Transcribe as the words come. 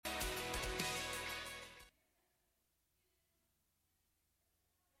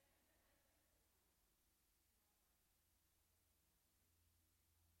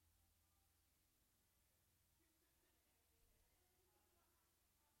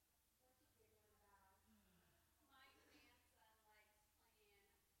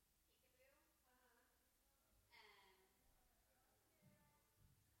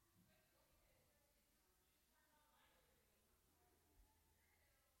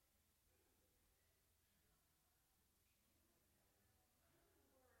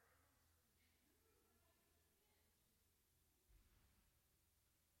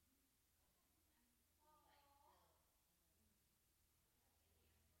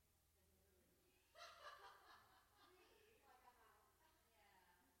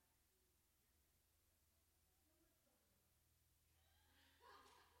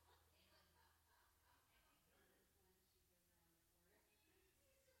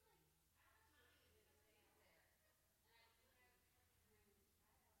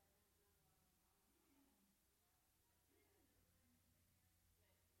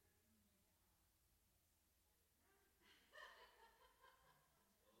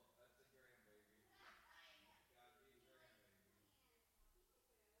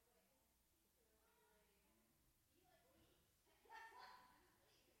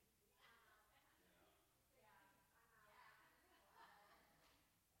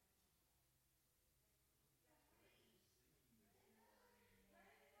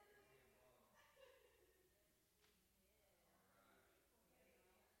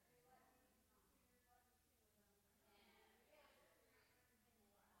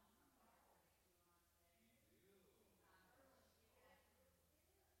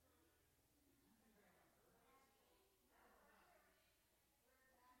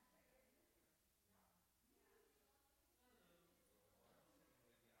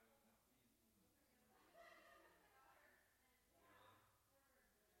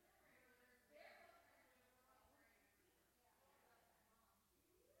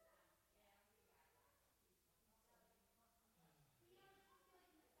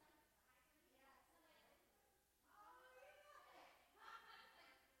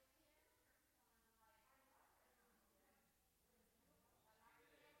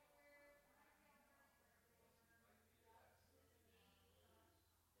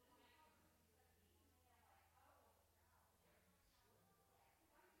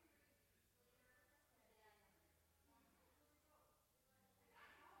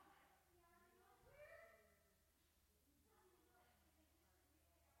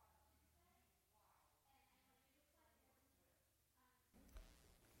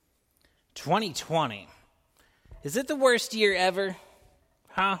2020. Is it the worst year ever?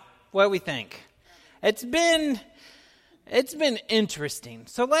 Huh? What do we think? It's been interesting.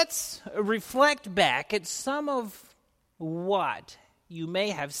 So let's reflect back at some of what you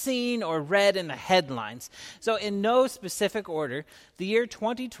may have seen or read in the headlines. So in no specific order, the year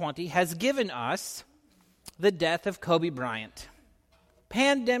 2020 has given us the death of Kobe Bryant.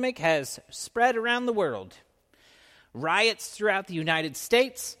 Pandemic has spread around the world. Riots throughout the United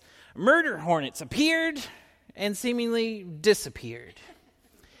States. Murder hornets appeared and seemingly disappeared.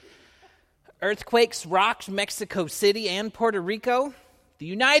 Earthquakes rocked Mexico City and Puerto Rico. The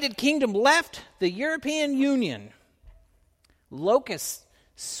United Kingdom left the European Union. Locusts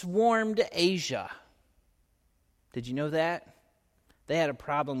swarmed Asia. Did you know that? They had a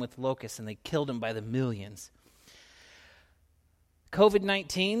problem with locusts and they killed them by the millions.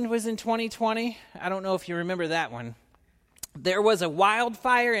 COVID-19 was in 2020. I don't know if you remember that one. There was a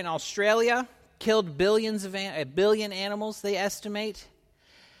wildfire in Australia, killed a billion animals, they estimate.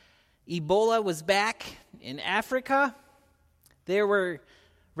 Ebola was back in Africa. There were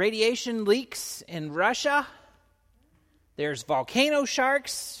radiation leaks in Russia. There's volcano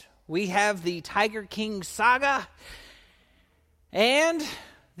sharks. We have the Tiger King saga. And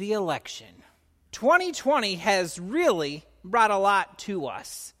the election. 2020 has really brought a lot to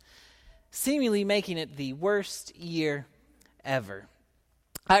us, seemingly making it the worst year ever.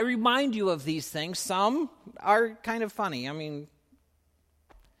 I remind you of these things. Some are kind of funny. I mean,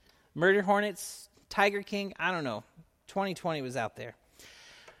 murder hornets, Tiger King, I don't know. 2020 was out there.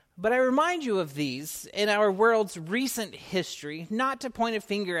 But I remind you of these in our world's recent history, not to point a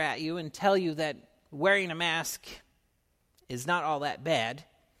finger at you and tell you that wearing a mask is not all that bad,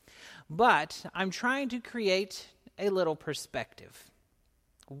 but I'm trying to create a little perspective.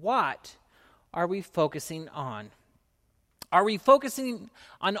 What are we focusing on? Are we focusing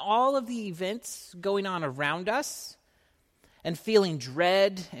on all of the events going on around us and feeling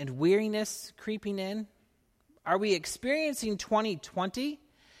dread and weariness creeping in? Are we experiencing 2020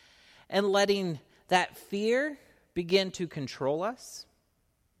 and letting that fear begin to control us?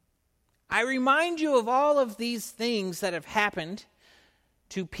 I remind you of all of these things that have happened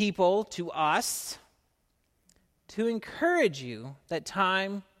to people, to us, to encourage you that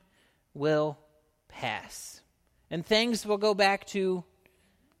time will pass and things will go back to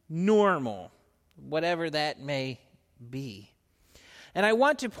normal, whatever that may be. And I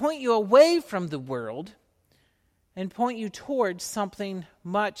want to point you away from the world and point you towards something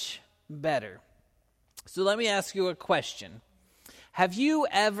much better. So let me ask you a question. Have you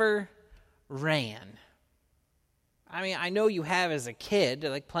ever ran? I mean, I know you have as a kid,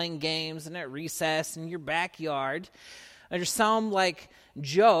 like playing games and at recess in your backyard. There's some like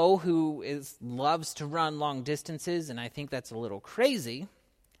Joe who loves to run long distances, and I think that's a little crazy.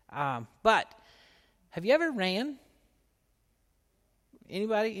 But have you ever ran?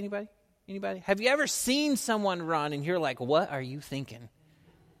 Anybody? Have you ever seen someone run and you're like, what are you thinking?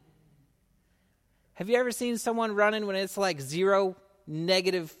 Have you ever seen someone running when it's like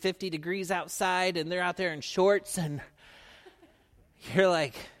negative 50 degrees outside and they're out there in shorts and you're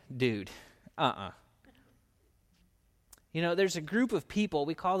like, dude, You know, there's a group of people,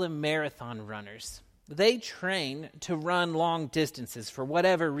 we call them marathon runners. They train to run long distances for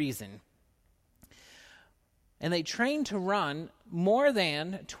whatever reason. And they train to run more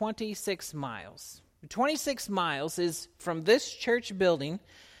than 26 miles. 26 miles is from this church building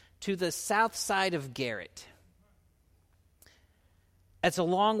to the south side of Garrett. That's a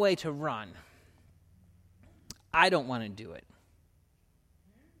long way to run. I don't want to do it.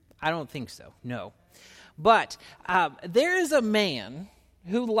 I don't think so, no. But there is a man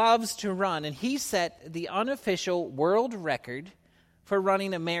who loves to run, and he set the unofficial world record for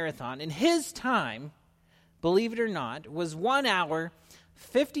running a marathon. And his time, believe it or not, was 1 hour,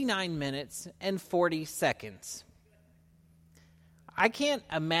 59 minutes, and 40 seconds. I can't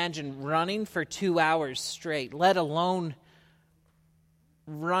imagine running for 2 hours straight, let alone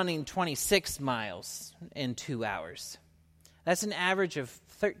running 26 miles in 2 hours. That's an average of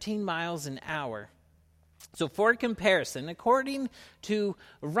 13 miles an hour. So for comparison, according to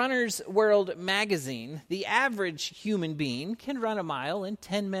Runner's World magazine, the average human being can run a mile in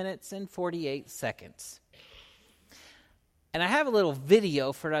 10 minutes and 48 seconds. And I have a little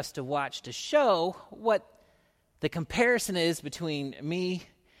video for us to watch to show what the comparison is between me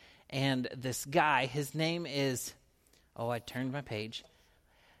and this guy. His name is, I turned my page.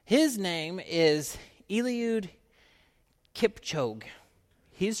 His name is Eliud Kipchoge.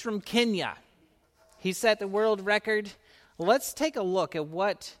 He's from Kenya. He set the world record. Let's take a look at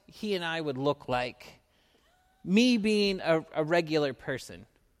what he and I would look like, me being a regular person.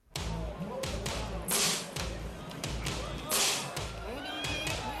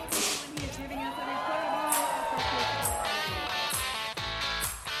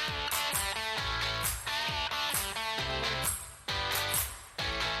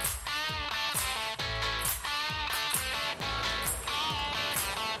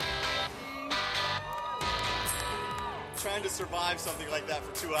 trying to survive something like that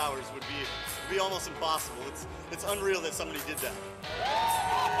for 2 hours would be almost impossible. It's unreal that somebody did that.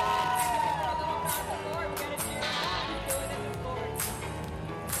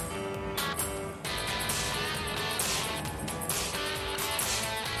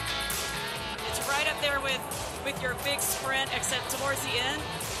 It's right up there with your big sprint, except towards the end,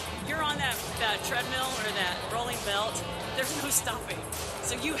 you're on that treadmill or that rolling belt. There's no stopping,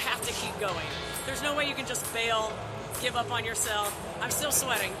 so you have to keep going. There's no way you can just bail, give up on yourself. I'm still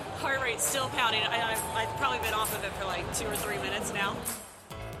sweating. Heart rate's still pounding. I've probably been off of it for like 2 or 3 minutes now.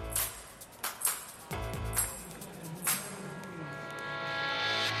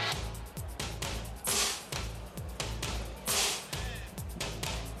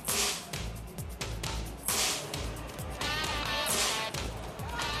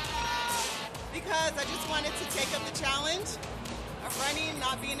 Because I just wanted to take up the challenge of running,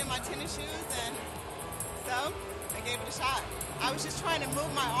 not being in my tennis shoes, and so I gave it a shot. I was just trying to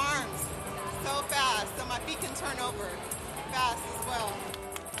move my arms so fast so my feet can turn over fast as well.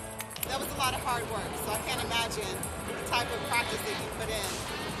 That was a lot of hard work, so I can't imagine the type of practice that you put in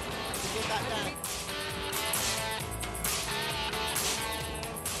to get that done.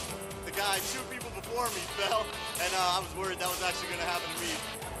 The guy 2 people before me fell, and I was worried that was actually going to happen to me.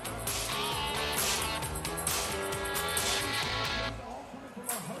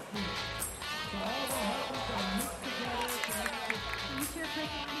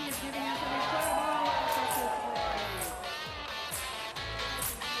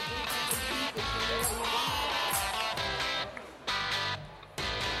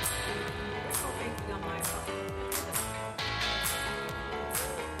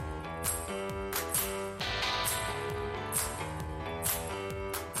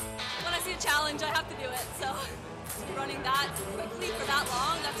 When I see a challenge, I have to do it. So running that quickly for that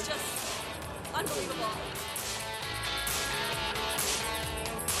long, that's just unbelievable.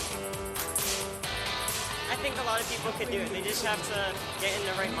 I think a lot of people could do it. They just have to get in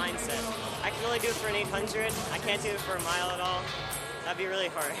the right mindset. I can only do it for an 800. I can't do it for a mile at all. That'd be really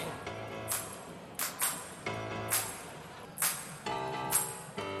hard.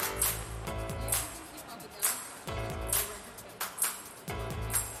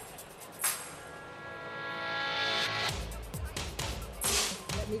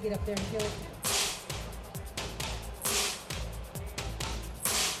 Let me get up there and kill it.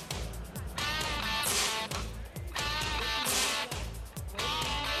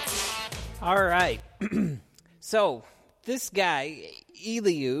 All right. So this guy,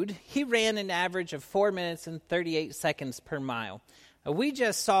 Eliud, he ran an average of 4 minutes and 38 seconds per mile. We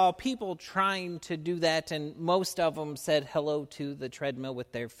just saw people trying to do that, and most of them said hello to the treadmill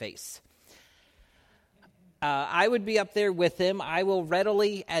with their face. I would be up there with him. I will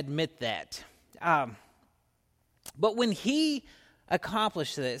readily admit that. But when he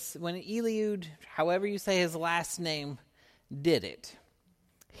accomplished this, when Eliud, however you say his last name, did it,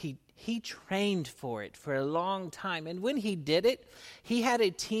 he trained for it for a long time. And when he did it, he had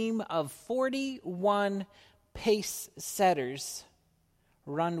a team of 41 pace setters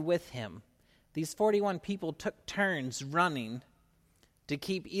run with him. These 41 people took turns running to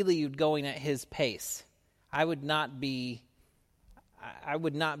keep Eliud going at his pace. I would not be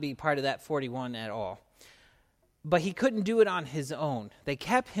part of that 41 at all. But he couldn't do it on his own. They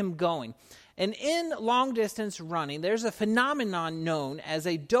kept him going. And in long-distance running, there's a phenomenon known as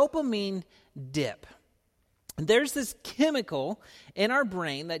a dopamine dip. And there's this chemical in our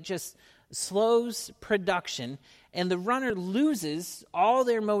brain that just slows production, and the runner loses all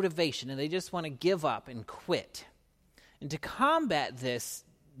their motivation, and they just want to give up and quit. And to combat this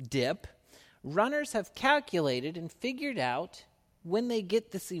dip, runners have calculated and figured out when they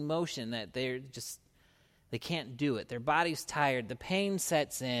get this emotion that they can't do it. Their body's tired, the pain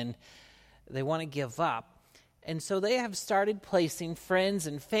sets in, they want to give up. And so they have started placing friends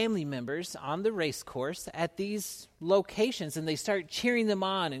and family members on the race course at these locations, and they start cheering them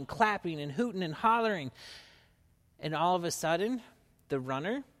on and clapping and hooting and hollering. And all of a sudden, the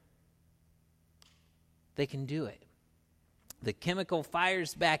runner, they can do it. The chemical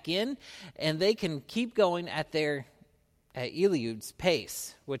fires back in, and they can keep going at Eliud's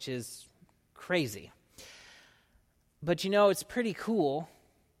pace, which is crazy. But it's pretty cool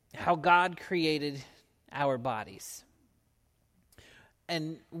how God created our bodies.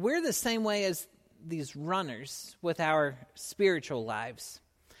 And we're the same way as these runners with our spiritual lives.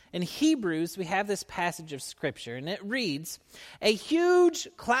 In Hebrews, we have this passage of Scripture, and it reads, "A huge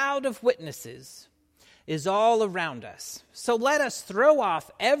cloud of witnesses is all around us. So let us throw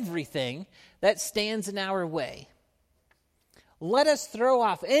off everything that stands in our way. Let us throw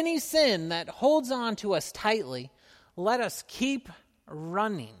off any sin that holds on to us tightly. let us keep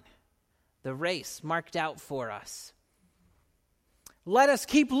running the race marked out for us. Let us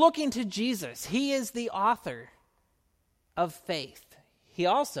keep looking to Jesus. He is the author of faith. He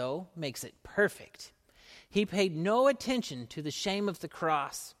also makes it perfect. He paid no attention to the shame of the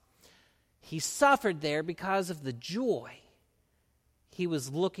cross. He suffered there because of the joy he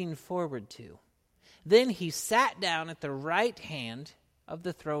was looking forward to. Then he sat down at the right hand of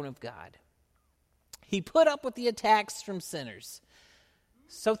the throne of God. He put up with the attacks from sinners.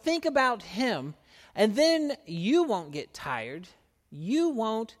 So think about him, and then you won't get tired. You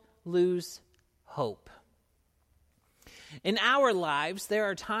won't lose hope. In our lives, there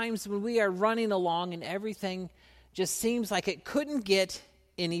are times when we are running along and everything just seems like it couldn't get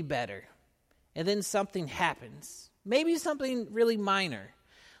any better. And then something happens. Maybe something really minor,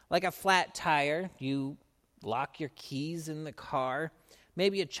 like a flat tire. You lock your keys in the car.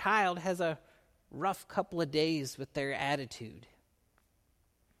 Maybe a child has a rough couple of days with their attitude.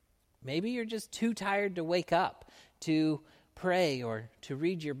 Maybe you're just too tired to wake up, to pray, or to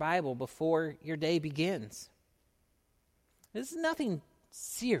read your Bible before your day begins. This is nothing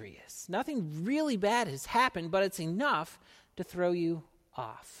serious. Nothing really bad has happened, but it's enough to throw you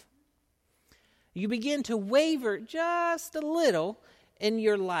off. You begin to waver just a little in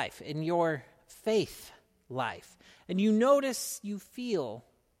your life, in your faith life. And you notice you feel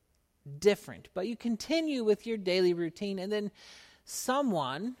different, but you continue with your daily routine, and then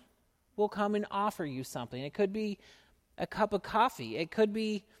someone will come and offer you something. It could be a cup of coffee. It could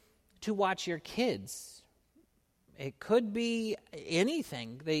be to watch your kids. It could be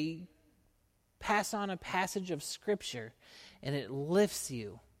anything. They pass on a passage of Scripture, and it lifts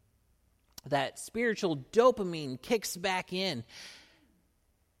you. That spiritual dopamine kicks back in,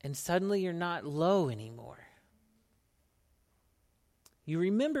 and suddenly you're not low anymore. You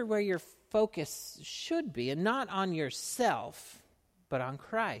remember where your focus should be, and not on yourself, but on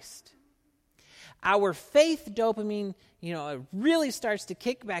Christ. Our faith dopamine, it really starts to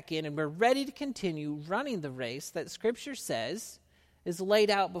kick back in, and we're ready to continue running the race that Scripture says is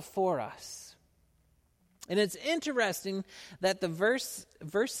laid out before us. And it's interesting that the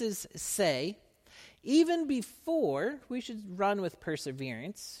verses say, even before we should run with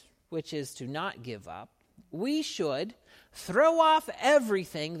perseverance, which is to not give up, we should throw off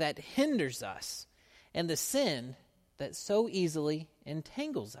everything that hinders us and the sin that so easily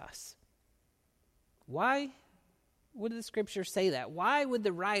entangles us. Why would the Scripture say that? Why would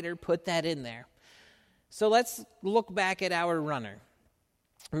the writer put that in there? So let's look back at our runner.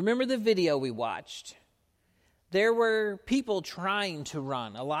 Remember the video we watched? There were people trying to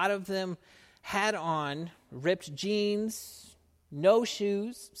run. A lot of them had on ripped jeans, no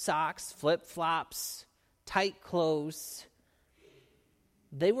shoes, socks, flip-flops, tight clothes.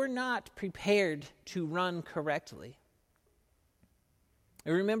 They were not prepared to run correctly. I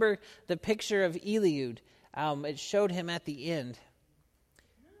remember the picture of Eliud. It showed him at the end.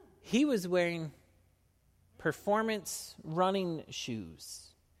 He was wearing performance running shoes.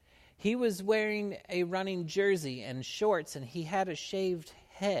 He was wearing a running jersey and shorts, and he had a shaved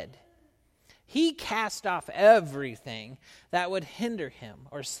head. He cast off everything that would hinder him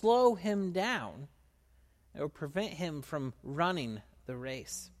or slow him down or prevent him from running the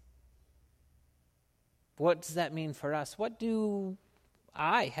race. What does that mean for us? What do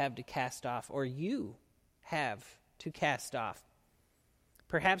I have to cast off, or you have to cast off?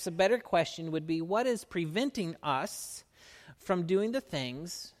 Perhaps a better question would be, what is preventing us from doing the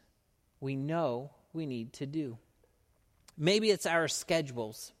things we know we need to do? Maybe it's our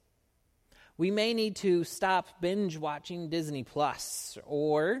schedules. We may need to stop binge watching Disney Plus,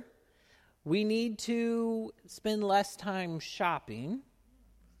 or we need to spend less time shopping,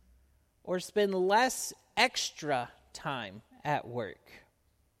 or spend less extra time at work.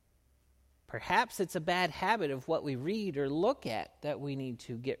 Perhaps it's a bad habit of what we read or look at that we need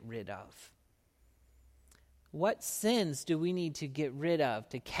to get rid of. What sins do we need to get rid of,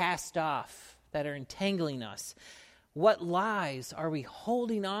 to cast off, that are entangling us? What lies are we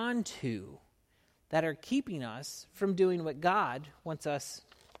holding on to that are keeping us from doing what God wants us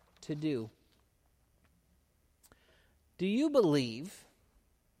to do? Do you believe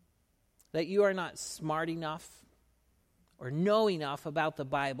that you are not smart enough or know enough about the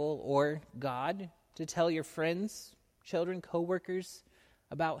Bible or God to tell your friends, children, coworkers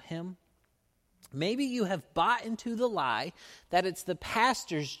about Him? Maybe you have bought into the lie that it's the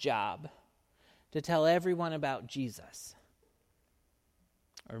pastor's job to tell everyone about Jesus.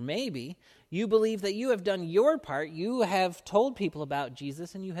 Or maybe you believe that you have done your part, you have told people about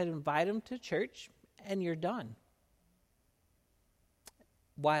Jesus, and you had invited them to church, and you're done.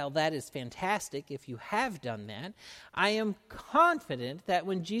 while that is fantastic if you have done that, I am confident that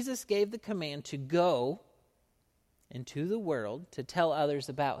when Jesus gave the command to go into the world, to tell others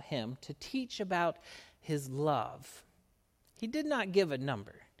about him, to teach about his love, he did not give a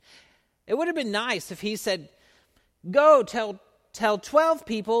number. It would have been nice if he said, go tell 12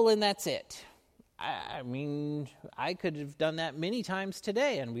 people and that's it. I mean, I could have done that many times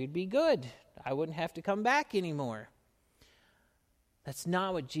today and we'd be good. I wouldn't have to come back anymore. That's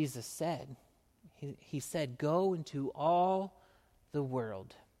not what Jesus said. He said, go into all the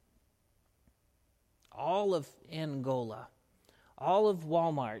world. All of Angola, all of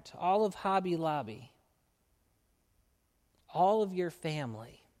Walmart, all of Hobby Lobby, all of your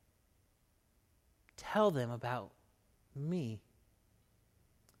family. Tell them about me.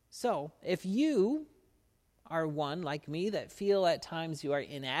 So, if you are one like me that feel at times you are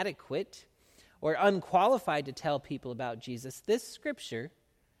inadequate or unqualified to tell people about Jesus, this scripture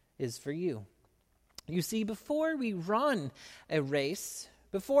is for you. You see, before we run a race,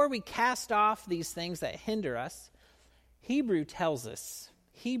 before we cast off these things that hinder us, Hebrews tells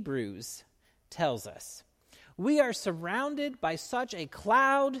us, we are surrounded by such a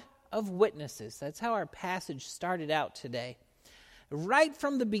cloud of witnesses. That's how our passage started out today. Right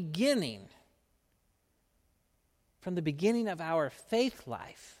from the beginning of our faith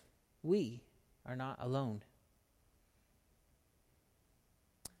life, we are not alone.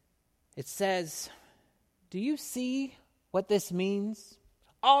 It says, do you see what this means?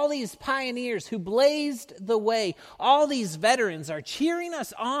 All these pioneers who blazed the way, all these veterans are cheering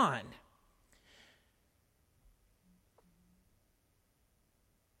us on.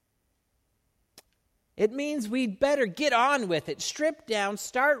 It means we'd better get on with it, strip down,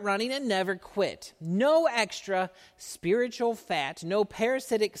 start running, and never quit. No extra spiritual fat, no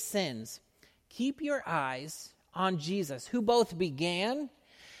parasitic sins. Keep your eyes on Jesus, who both began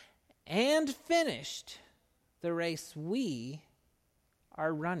and finished the race we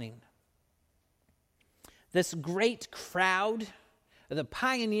are running. This great crowd, the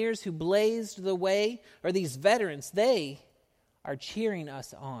pioneers who blazed the way, or these veterans, they are cheering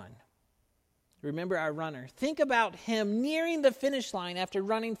us on. Remember our runner. Think about him nearing the finish line after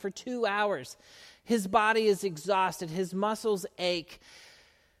running for 2 hours. His body is exhausted. His muscles ache.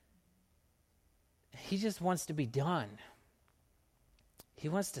 He just wants to be done. He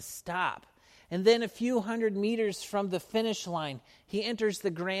wants to stop. And then a few hundred meters from the finish line, he enters the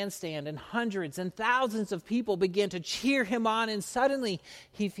grandstand, and hundreds and thousands of people begin to cheer him on, and suddenly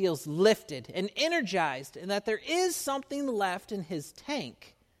he feels lifted and energized, and that there is something left in his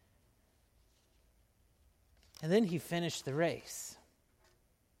tank. And then he finished the race.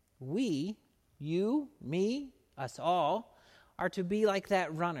 We, you, me, us all, are to be like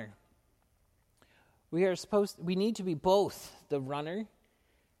that runner. We need to be both the runner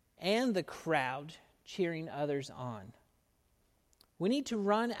and the crowd cheering others on. We need to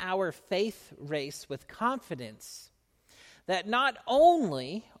run our faith race with confidence that not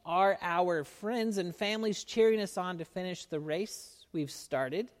only are our friends and families cheering us on to finish the race we've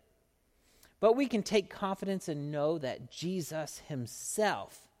started, but we can take confidence and know that Jesus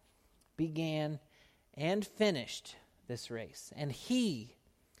himself began and finished this race. And he,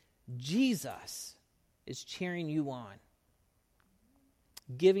 Jesus, is cheering you on,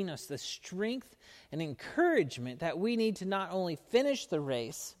 giving us the strength and encouragement that we need to not only finish the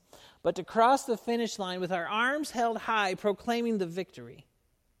race, but to cross the finish line with our arms held high, proclaiming the victory.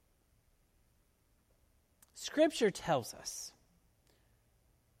 Scripture tells us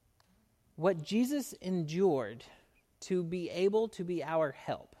what Jesus endured to be able to be our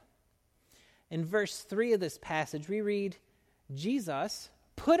help. In verse 3 of this passage, we read, Jesus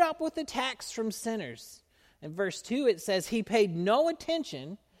put up with attacks from sinners. In verse 2, it says, he paid no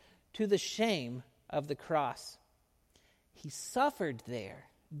attention to the shame of the cross. He suffered there.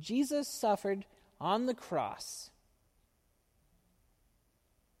 Jesus suffered on the cross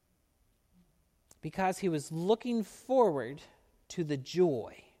because he was looking forward to the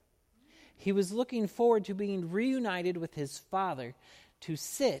joy. He was looking forward to being reunited with his Father, to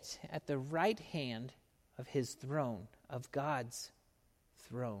sit at the right hand of his throne, of God's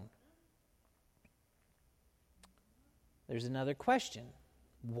throne. There's another question.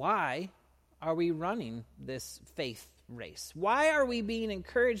 Why are we running this faith race? Why are we being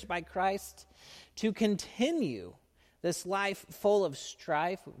encouraged by Christ to continue this life full of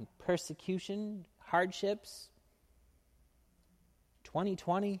strife, persecution, hardships?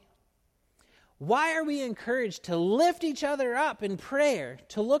 2020. Why are we encouraged to lift each other up in prayer,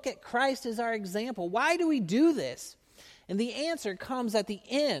 to look at Christ as our example? Why do we do this? And the answer comes at the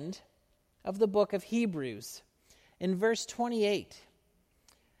end of the book of Hebrews. In verse 28,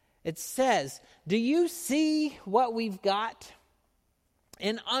 It says, do you see what we've got?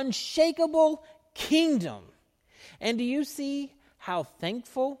 An unshakable kingdom. And do you see how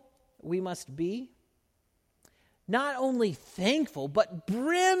thankful we must be? Not only thankful, but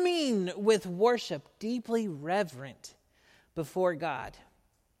brimming with worship, deeply reverent before God.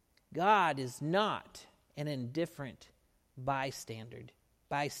 God is not an indifferent bystander.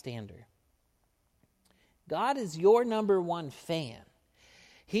 God is your number one fan.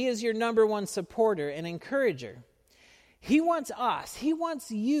 He is your number one supporter and encourager. He wants us, he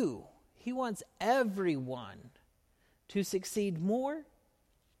wants you, he wants everyone to succeed more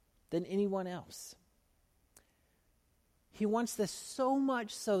than anyone else. He wants this so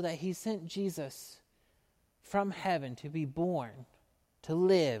much so that he sent Jesus from heaven to be born, to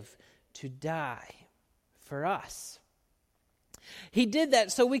live, to die for us. He did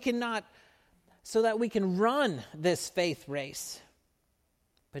that so that we can run this faith race.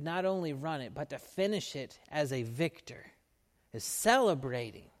 But not only run it, but to finish it as a victor, is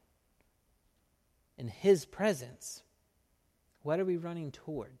celebrating in his presence. What are we running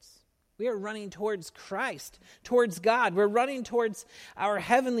towards? We are running towards Christ, towards God. We're running towards our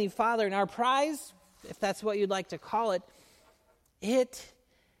Heavenly Father. And our prize, if that's what you'd like to call it, it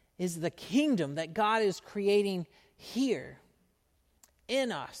is the kingdom that God is creating here,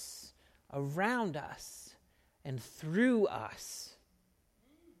 in us, around us, and through us.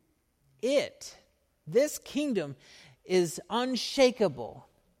 This kingdom is unshakable,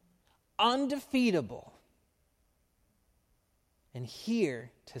 undefeatable, and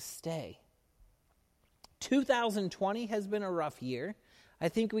here to stay. 2020 has been a rough year. I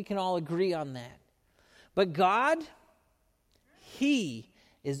think we can all agree on that. But God, he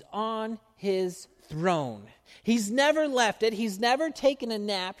is on his throne. He's never left it. He's never taken a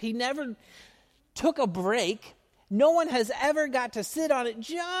nap. He never took a break. No one has ever got to sit on it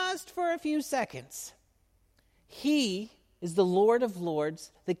just for a few seconds. He is the Lord of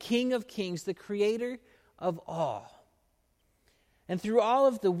Lords, the King of Kings, the Creator of all. And through all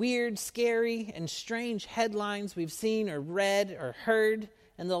of the weird, scary, and strange headlines we've seen or read or heard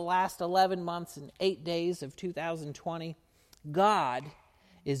in the last 11 months and 8 days of 2020, God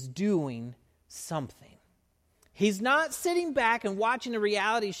is doing something. He's not sitting back and watching a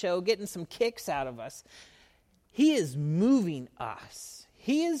reality show, getting some kicks out of us. He is moving us.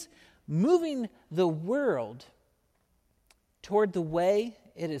 He is moving the world toward the way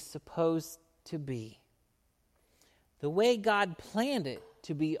it is supposed to be. The way God planned it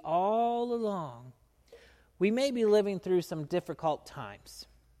to be all along. We may be living through some difficult times,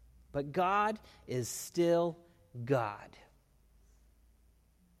 but God is still God.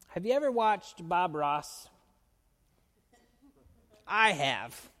 Have you ever watched Bob Ross? I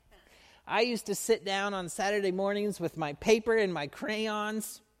have. I used to sit down on Saturday mornings with my paper and my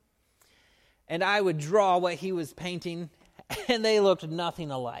crayons, and I would draw what he was painting, and they looked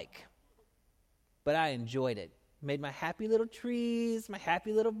nothing alike. But I enjoyed it. Made my happy little trees, my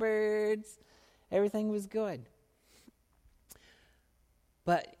happy little birds. Everything was good.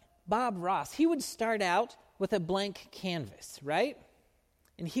 But Bob Ross, he would start out with a blank canvas, right?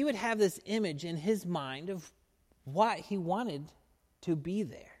 And he would have this image in his mind of what he wanted to be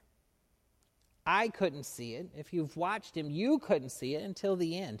there. I couldn't see it. If you've watched him, you couldn't see it until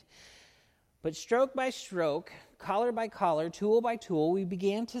the end. But stroke by stroke, color by color, tool by tool, we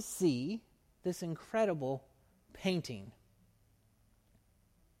began to see this incredible painting.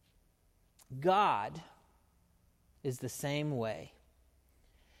 God is the same way.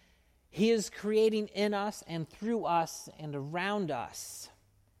 He is creating in us and through us and around us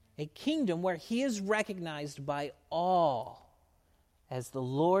a kingdom where he is recognized by all as the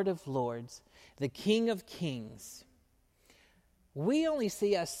Lord of Lords, the King of Kings. We only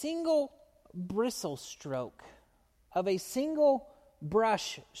see a single bristle stroke of a single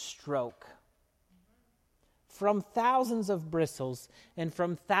brush stroke from thousands of bristles and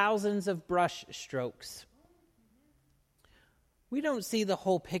from thousands of brush strokes. We don't see the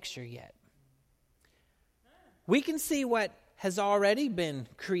whole picture yet. We can see what has already been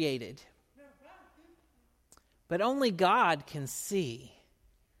created. But only God can see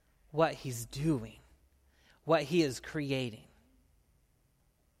what he's doing, what he is creating.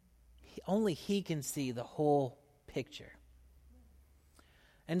 Only he can see the whole picture.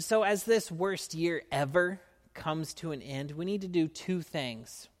 And so as this worst year ever comes to an end, we need to do two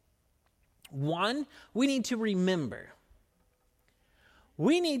things. One, we need to remember.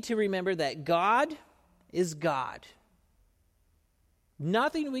 We need to remember that God is God.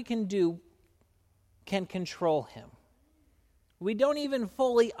 Nothing we can do can control him. We don't even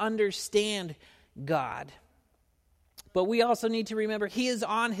fully understand God But we also need to remember he is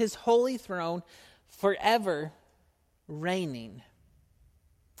on his holy throne forever reigning.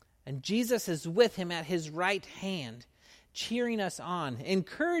 And Jesus is with him at his right hand, cheering us on,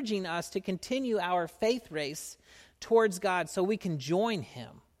 encouraging us to continue our faith race towards God so we can join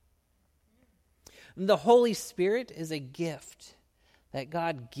him. The Holy Spirit is a gift that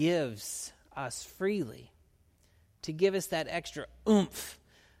God gives us freely to give us that extra oomph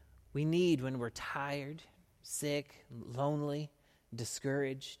we need when we're tired, sick, lonely,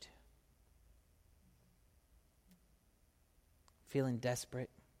 discouraged, feeling desperate.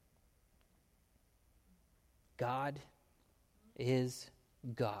 God is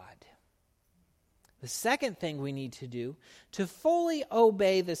God. The second thing we need to do to fully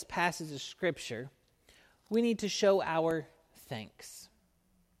obey this passage of Scripture, we need to show our thanks.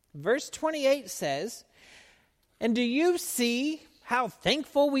 Verse 28 says, "And do you see how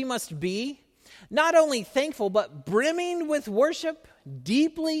thankful we must be? Not only thankful, but brimming with worship,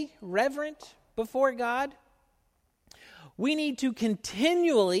 deeply reverent before God." We need to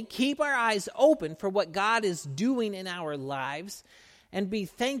continually keep our eyes open for what God is doing in our lives and be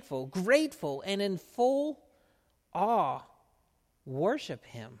thankful, grateful, and in full awe worship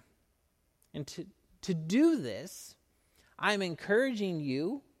him. And to do this, I'm encouraging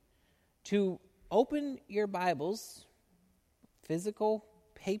you to open your Bibles, physical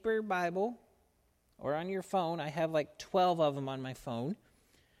paper Bible, or on your phone. I have like 12 of them on my phone,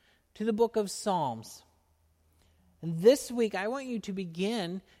 to the book of Psalms. And this week, I want you to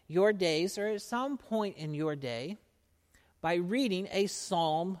begin your days, or at some point in your day, by reading a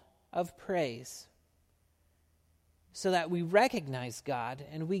psalm of praise, so that we recognize God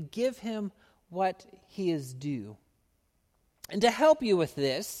and we give him what he is due. And to help you with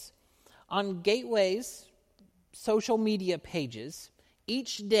this, on Gateway's social media pages,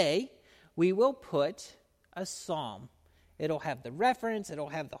 each day we will put a psalm. It'll have the reference, it'll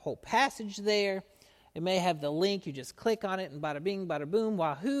have the whole passage there. It may have the link, you just click on it and bada bing, bada boom,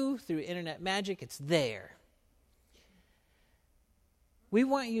 wahoo, through internet magic, it's there. We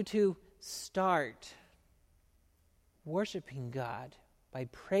want you to start worshiping God by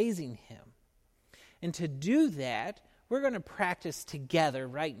praising him. And to do that, we're going to practice together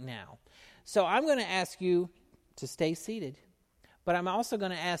right now. So I'm going to ask you to stay seated, but I'm also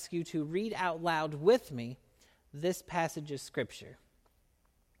going to ask you to read out loud with me this passage of Scripture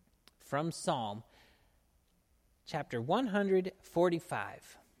from Psalm chapter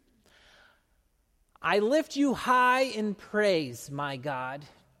 145. "I lift you high in praise, my God,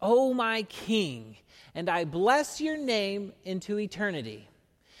 O my King, and I bless your name into eternity.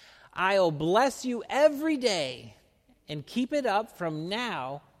 I'll bless you every day and keep it up from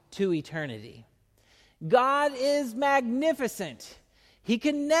now to eternity. God is magnificent. He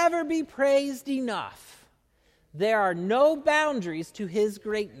can never be praised enough. There are no boundaries to his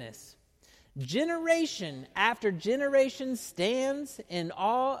greatness. Generation after generation stands in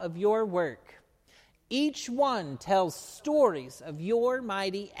awe of your work. Each one tells stories of your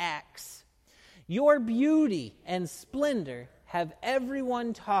mighty acts. Your beauty and splendor have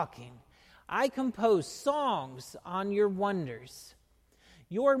everyone talking. I compose songs on your wonders.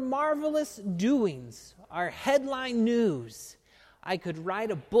 Your marvelous doings are headline news. I could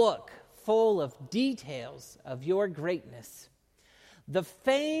write a book full of details of your greatness. The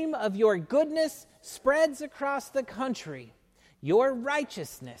fame of your goodness spreads across the country. Your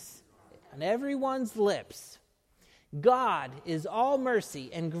righteousness on everyone's lips. God is all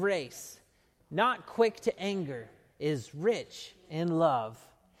mercy and grace, not quick to anger, is rich in love.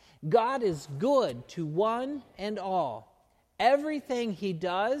 God is good to one and all. Everything he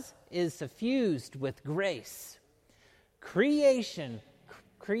does is suffused with grace. Creatures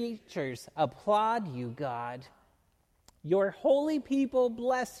applaud you, God. Your holy people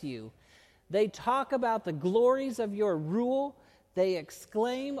bless you. They talk about the glories of your rule. They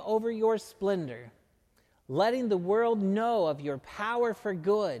exclaim over your splendor, letting the world know of your power for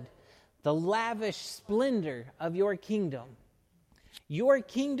good, the lavish splendor of your kingdom. Your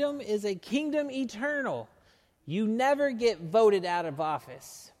kingdom is a kingdom eternal. You never get voted out of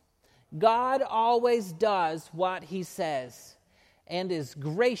office. God always does what he says and is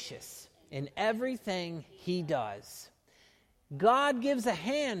gracious in everything he does. God gives a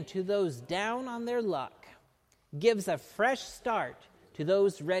hand to those down on their luck, gives a fresh start to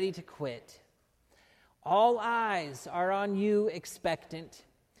those ready to quit. All eyes are on you expectant.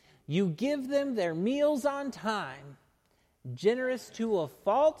 You give them their meals on time. Generous to a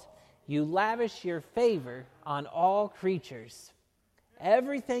fault, you lavish your favor on all creatures.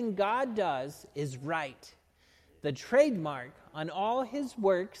 Everything God does is right. The trademark on all his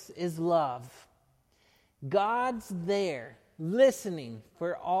works is love. God's there, listening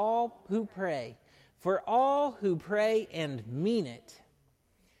for all who pray and mean it.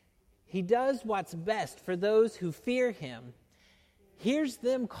 He does what's best for those who fear him, hears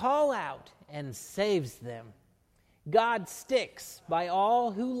them call out, and saves them. God sticks by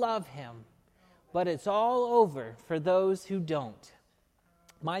all who love him, but it's all over for those who don't.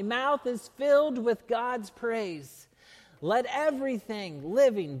 My mouth is filled with God's praise. Let everything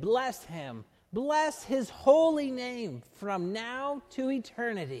living bless him. Bless his holy name from now to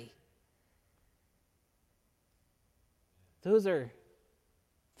eternity. Those are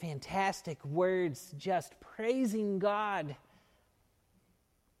fantastic words, just praising God.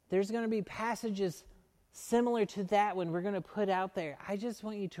 There's going to be passages similar to that one we're going to put out there. I just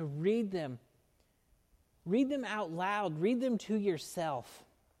want you to read them. Read them out loud. Read them to yourself.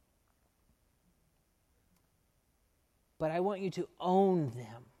 But I want you to own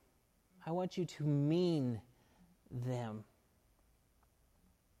them. I want you to mean them.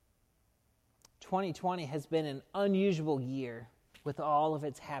 2020 has been an unusual year with all of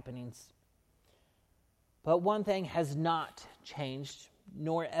its happenings. But one thing has not changed,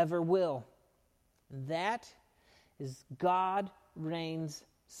 nor ever will. That is God reigns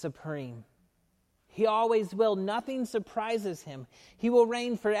supreme. He always will. Nothing surprises him. He will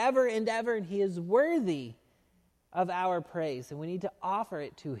reign forever and ever, and he is worthy of our praise, and we need to offer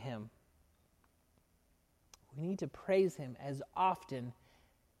it to him. We need to praise him as often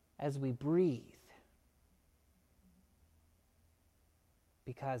as we breathe,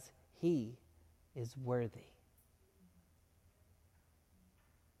 because he is worthy.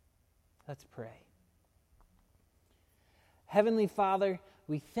 Let's pray. Heavenly Father,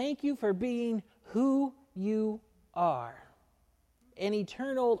 we thank you for being who you are. An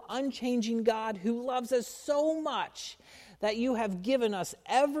eternal, unchanging God who loves us so much that you have given us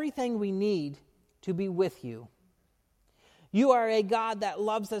everything we need to be with you. You are a God that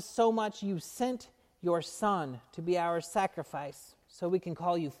loves us so much you sent your Son to be our sacrifice so we can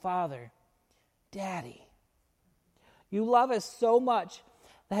call you Father, Daddy. You love us so much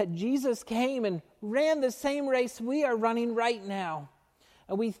that Jesus came and ran the same race we are running right now.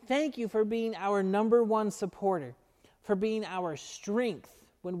 And we thank you for being our number one supporter, for being our strength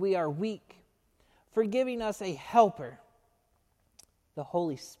when we are weak, for giving us a helper, the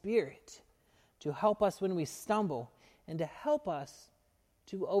Holy Spirit, to help us when we stumble and to help us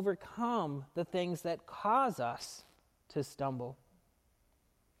to overcome the things that cause us to stumble.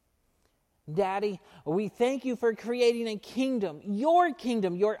 Daddy, we thank you for creating a kingdom, your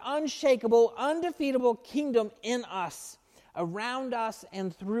unshakable, undefeatable kingdom in us, around us,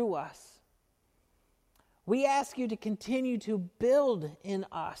 and through us. We ask you to continue to build in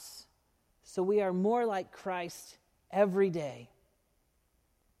us so we are more like Christ every day.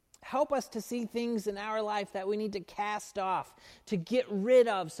 Help us to see things in our life that we need to cast off, to get rid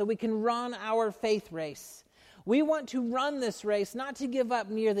of, so we can run our faith race. We want to run this race, not to give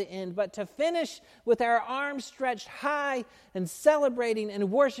up near the end, but to finish with our arms stretched high and celebrating and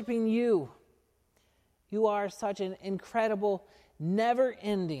worshiping you. You are such an incredible,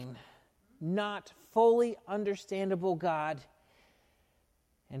 never-ending, not fully understandable God.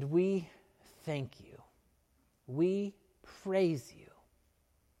 And we thank you. We praise you.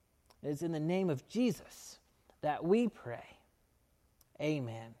 It is in the name of Jesus that we pray.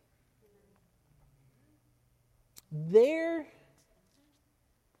 Amen. There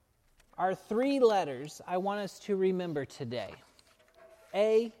are 3 letters I want us to remember today.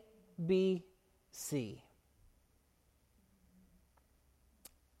 A, B, C.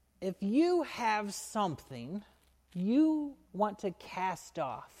 If you have something you want to cast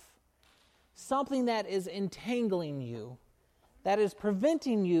off, something that is entangling you, that is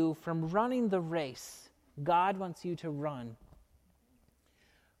preventing you from running the race God wants you to run,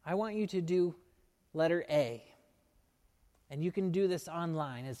 I want you to do letter A. And you can do this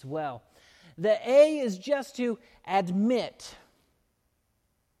online as well. The A is just to admit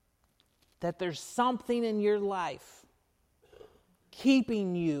that there's something in your life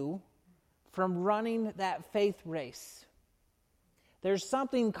keeping you from running that faith race. There's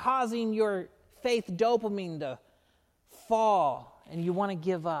something causing your faith dopamine to fall and you want to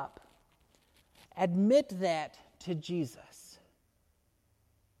give up. Admit that to Jesus.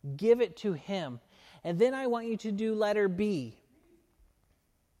 Give it to him. And then I want you to do letter B.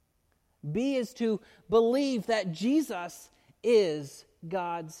 B is to believe that Jesus is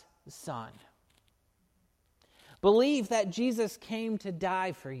God's Son. Believe that Jesus came to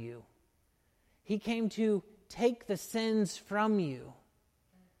die for you. He came to take the sins from you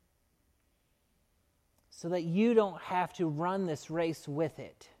so that you don't have to run this race with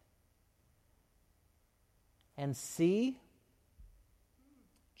it. And C,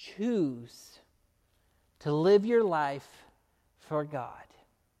 choose to live your life for God.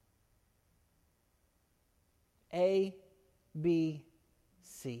 A, B,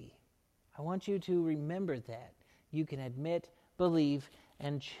 C. I want you to remember that. You can admit, believe,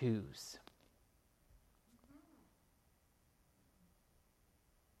 and choose.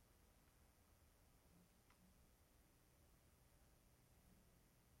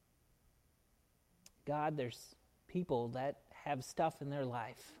 God, there's people that have stuff in their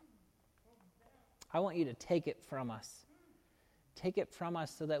life. I want you to take it from us. Take it from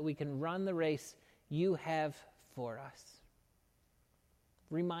us so that we can run the race you have for us.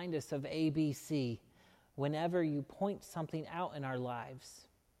 Remind us of ABC whenever you point something out in our lives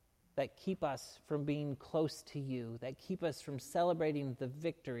that keep us from being close to you, that keep us from celebrating the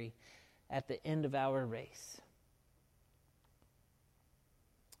victory at the end of our race.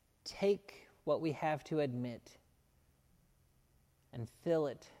 Take what we have to admit and fill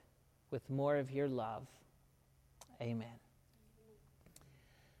it with more of your love. Amen.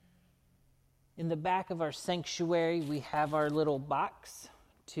 In the back of our sanctuary, we have our little box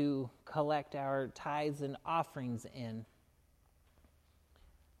to collect our tithes and offerings in.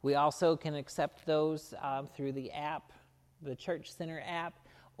 We also can accept those through the app, the Church Center app,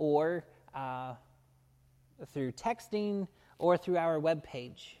 or through texting, or through our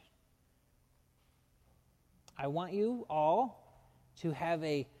webpage. I want you all to have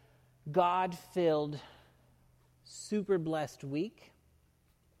a God-filled, super blessed week.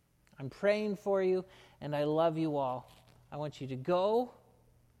 I'm praying for you, and I love you all. I want you to go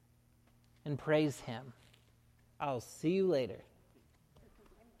and praise Him. I'll see you later.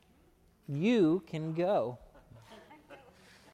 You can go.